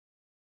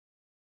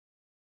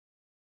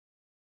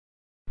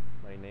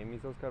My name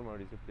is Oscar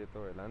Mauricio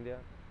Prieto Velandia.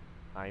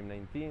 I'm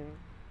 19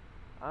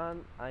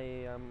 and I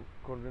am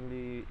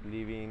currently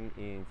living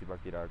in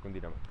Zipaquirá,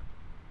 Cundinamarca.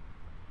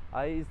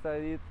 I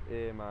studied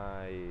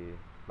my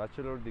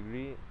bachelor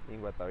degree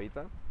in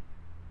Guatavita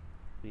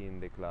in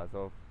the class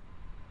of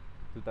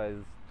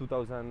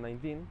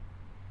 2019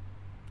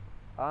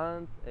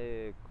 and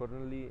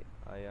currently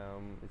I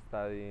am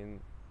studying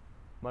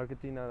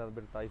marketing and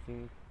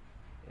advertising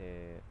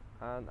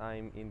and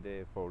I'm in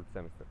the fourth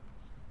semester.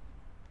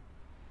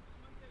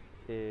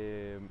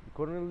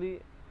 Currently,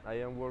 I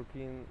am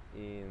working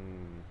in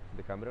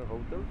the Cameron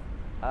Hotels.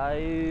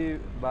 I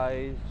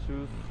buy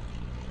shoes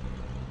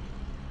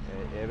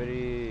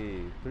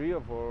every 3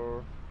 or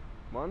 4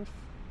 months,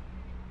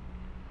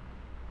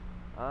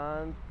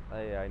 and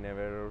I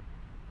never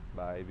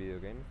buy video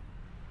games.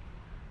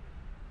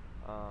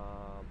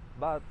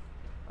 But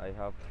I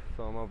have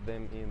some of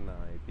them in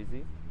my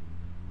PC,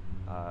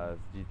 as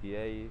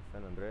GTA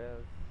San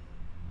Andreas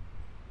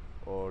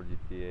or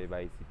GTA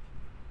Vice City.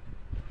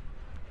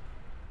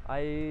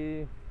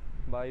 I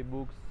buy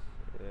books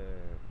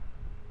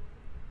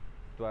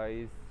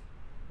twice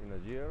in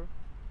a year,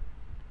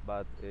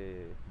 but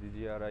this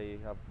year I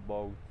have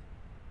bought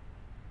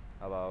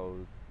about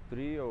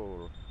 3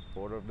 or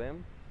 4 of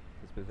them,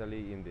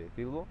 especially in the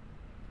Filbo.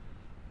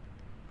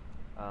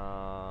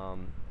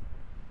 Um,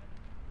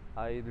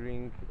 I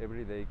drink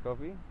everyday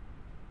coffee,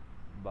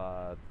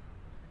 but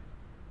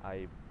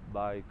I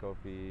buy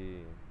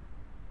coffee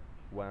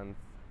once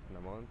in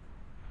a month.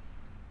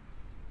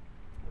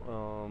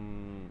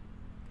 Um,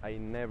 I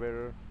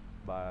never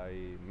buy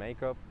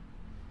makeup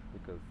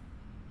because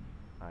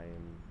I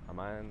am a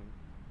man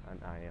and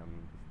I am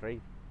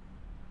straight.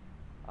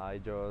 I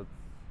just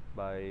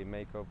buy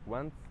makeup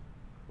once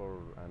for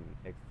an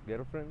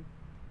ex-girlfriend.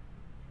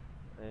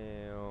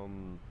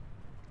 Um,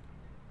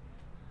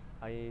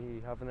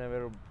 I have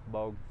never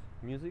bought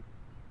music,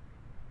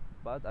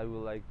 but I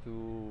would like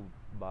to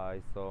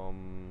buy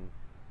some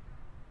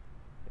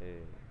uh,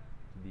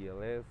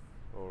 DLS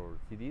or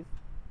CDs.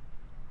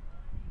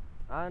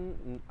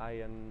 And I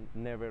am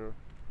never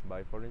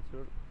buy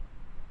furniture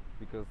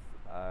because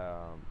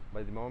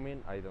by the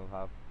moment I don't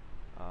have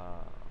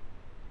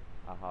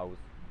a house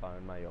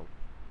on my own.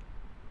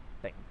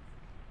 Thanks.